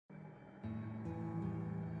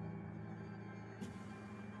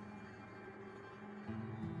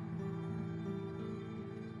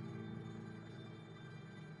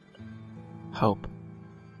hope.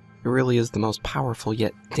 It really is the most powerful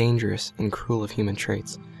yet dangerous and cruel of human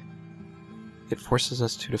traits. It forces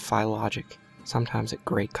us to defy logic, sometimes at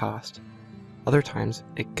great cost. Other times,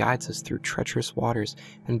 it guides us through treacherous waters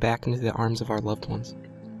and back into the arms of our loved ones.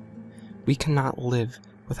 We cannot live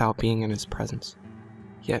without being in its presence,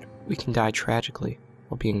 yet we can die tragically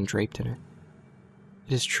while being draped in it.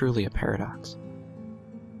 It is truly a paradox.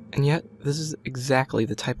 And yet, this is exactly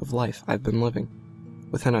the type of life I've been living,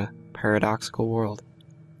 within a paradoxical world.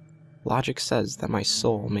 Logic says that my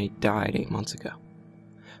soulmate died 8 months ago.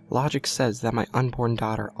 Logic says that my unborn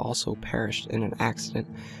daughter also perished in an accident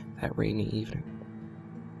that rainy evening.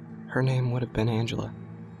 Her name would have been Angela,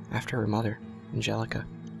 after her mother, Angelica.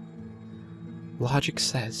 Logic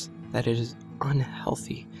says that it is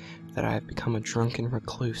unhealthy that I have become a drunken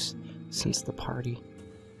recluse since the party.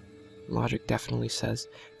 Logic definitely says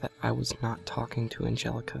that I was not talking to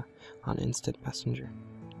Angelica on Instant Messenger.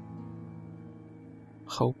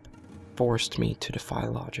 Hope forced me to defy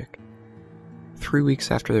logic. 3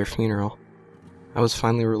 weeks after their funeral, I was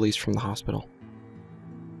finally released from the hospital.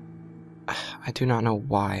 I do not know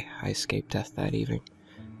why I escaped death that evening.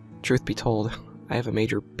 Truth be told, I have a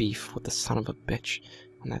major beef with the son of a bitch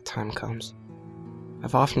when that time comes.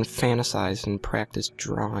 I've often fantasized and practiced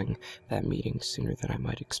drawing that meeting sooner than I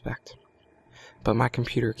might expect. But my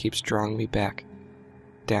computer keeps drawing me back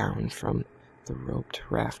down from the roped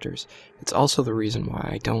rafters. It's also the reason why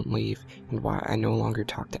I don't leave and why I no longer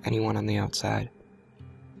talk to anyone on the outside.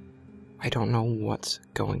 I don't know what's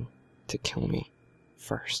going to kill me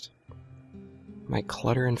first. My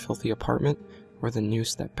clutter and filthy apartment or the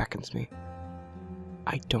noose that beckons me.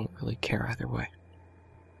 I don't really care either way.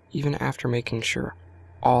 Even after making sure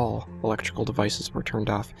all electrical devices were turned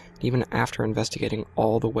off, even after investigating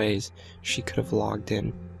all the ways she could have logged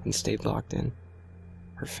in and stayed logged in,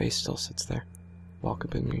 her face still sits there,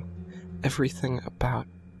 welcoming me. Everything about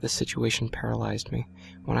the situation paralyzed me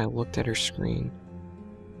when I looked at her screen.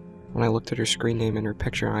 When I looked at her screen name and her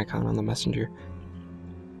picture icon on the messenger,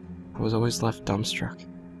 I was always left dumbstruck.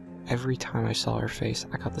 Every time I saw her face,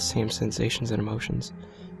 I got the same sensations and emotions.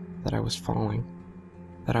 That I was falling,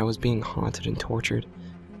 that I was being haunted and tortured,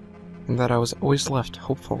 and that I was always left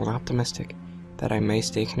hopeful and optimistic that I may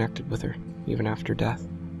stay connected with her, even after death.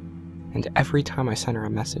 And every time I sent her a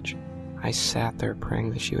message, I sat there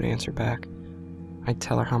praying that she would answer back. I'd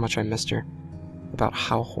tell her how much I missed her, about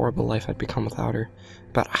how horrible life had become without her,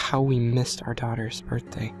 about how we missed our daughter's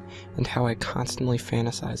birthday, and how I constantly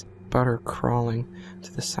fantasized about her crawling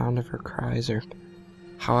to the sound of her cries, or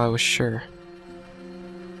how I was sure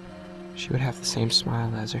she would have the same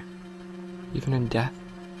smile as her. Even in death,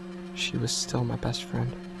 she was still my best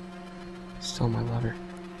friend, still my lover.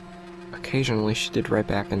 Occasionally she did write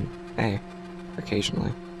back in A,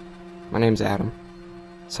 occasionally. My name's Adam.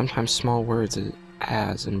 Sometimes small words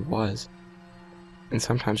as and was, and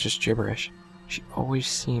sometimes just gibberish. She always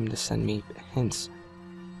seemed to send me hints,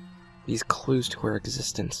 these clues to her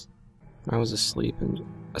existence. I was asleep, and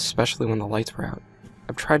especially when the lights were out.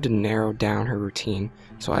 I've tried to narrow down her routine,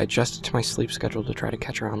 so I adjusted to my sleep schedule to try to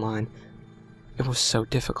catch her online. It was so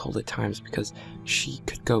difficult at times because she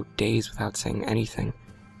could go days without saying anything,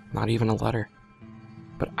 not even a letter.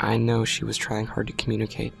 But I know she was trying hard to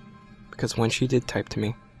communicate, because when she did type to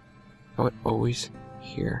me, I would always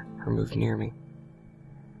hear her move near me.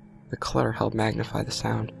 The clutter helped magnify the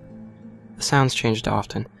sound. The sounds changed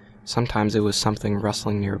often. Sometimes it was something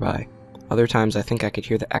rustling nearby. Other times I think I could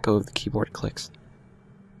hear the echo of the keyboard clicks.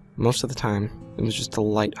 Most of the time, it was just a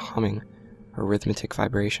light humming or rhythmic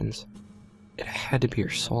vibrations. It had to be her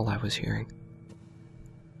soul I was hearing.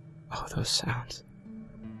 Oh, those sounds.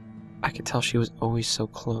 I could tell she was always so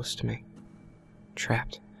close to me.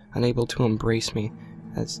 Trapped, unable to embrace me,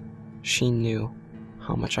 as she knew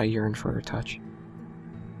how much I yearned for her touch.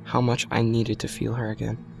 How much I needed to feel her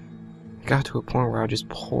again. It got to a point where I would just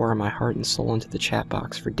pour my heart and soul into the chat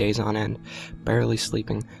box for days on end, barely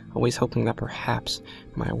sleeping, always hoping that perhaps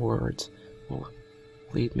my words will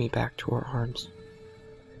lead me back to her arms.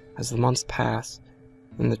 As the months passed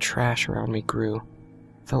and the trash around me grew,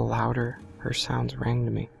 the louder her sounds rang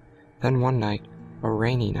to me. Then one night, a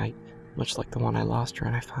rainy night, much like the one I lost her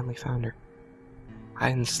and I finally found her. I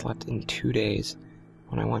hadn't slept in 2 days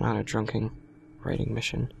when I went on a drunken writing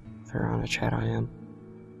mission with her on a chat IM.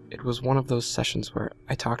 It was one of those sessions where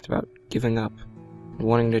I talked about giving up and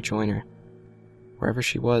wanting to join her. Wherever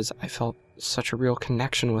she was, I felt such a real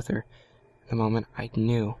connection with her. The moment I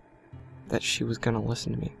knew that she was going to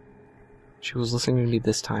listen to me. She was listening to me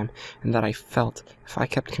this time, and that I felt if I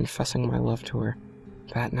kept confessing my love to her,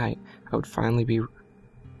 that night I would finally be,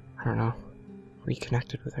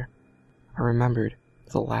 reconnected with her. I remembered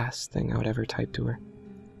The last thing I would ever type to her.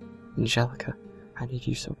 Angelica, I need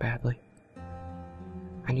you so badly.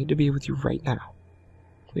 I need to be with you right now.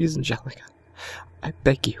 Please, Angelica. I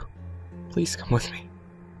beg you. Please come with me.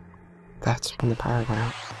 That's when the power went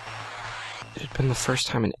out. It had been the first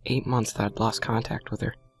time in 8 months that I'd lost contact with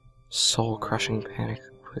her. Soul-crushing panic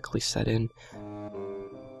quickly set in,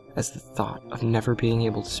 as the thought of never being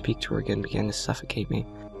able to speak to her again began to suffocate me.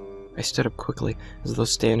 I stood up quickly, as though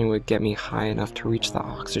standing would get me high enough to reach the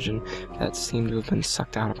oxygen that seemed to have been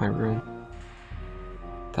sucked out of my room.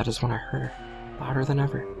 That is when I heard her, louder than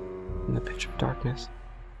ever, in the pitch of darkness.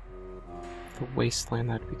 The wasteland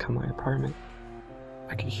that had become my apartment.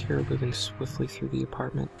 I could hear her moving swiftly through the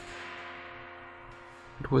apartment.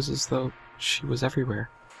 It was as though she was everywhere,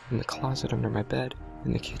 in the closet under my bed,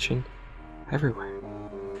 in the kitchen, everywhere.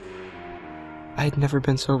 I had never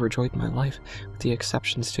been so overjoyed in my life, with the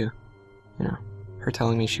exceptions to, her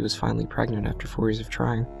telling me she was finally pregnant after 4 years of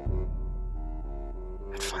trying.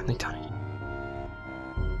 I'd finally done it.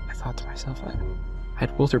 I thought to myself,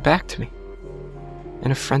 I'd willed her back to me.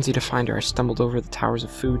 In a frenzy to find her, I stumbled over the towers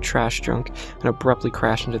of food, trash, junk, and abruptly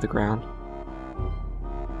crashed into the ground,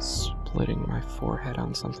 splitting my forehead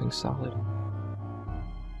on something solid.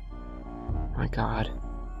 My God,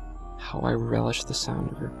 how I relished the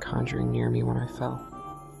sound of her conjuring near me when I fell.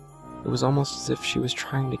 It was almost as if she was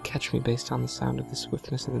trying to catch me based on the sound of the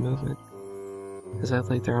swiftness of the movement. As I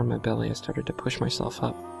lay there on my belly, I started to push myself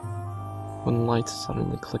up, when the lights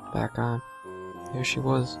suddenly clicked back on. There she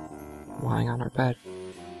was, lying on our bed,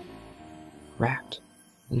 wrapped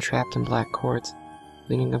and trapped in black cords,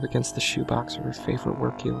 leaning up against the shoebox of her favorite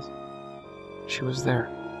work heels. She was there,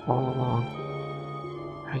 all along.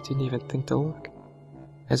 I didn't even think to look.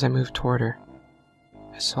 As I moved toward her,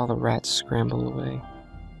 I saw the rats scramble away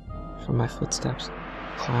from my footsteps,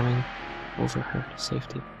 climbing over her to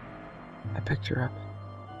safety. I picked her up.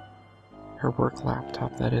 Her work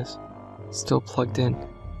laptop, that is, still plugged in,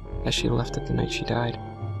 as she left it the night she died,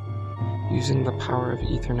 using the power of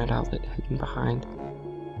Ethernet outlet hidden behind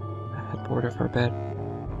the headboard of her bed.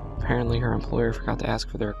 Apparently her employer forgot to ask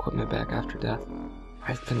for their equipment back after death.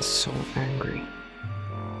 I've been so angry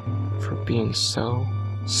for being so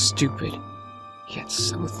stupid, yet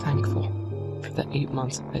so thankful for the 8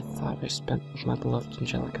 months I thought I spent with my beloved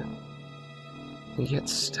Angelica, and yet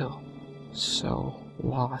still so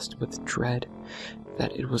lost with dread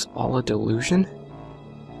that it was all a delusion.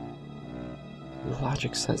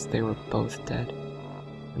 Logic says they were both dead,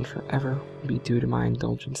 and forever would be due to my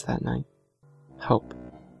indulgence that night. Hope,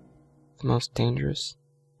 the most dangerous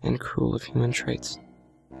and cruel of human traits,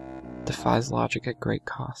 defies logic at great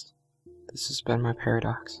cost. This has been my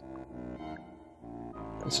paradox.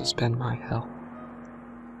 This has been my hell.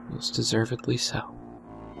 Most deservedly so.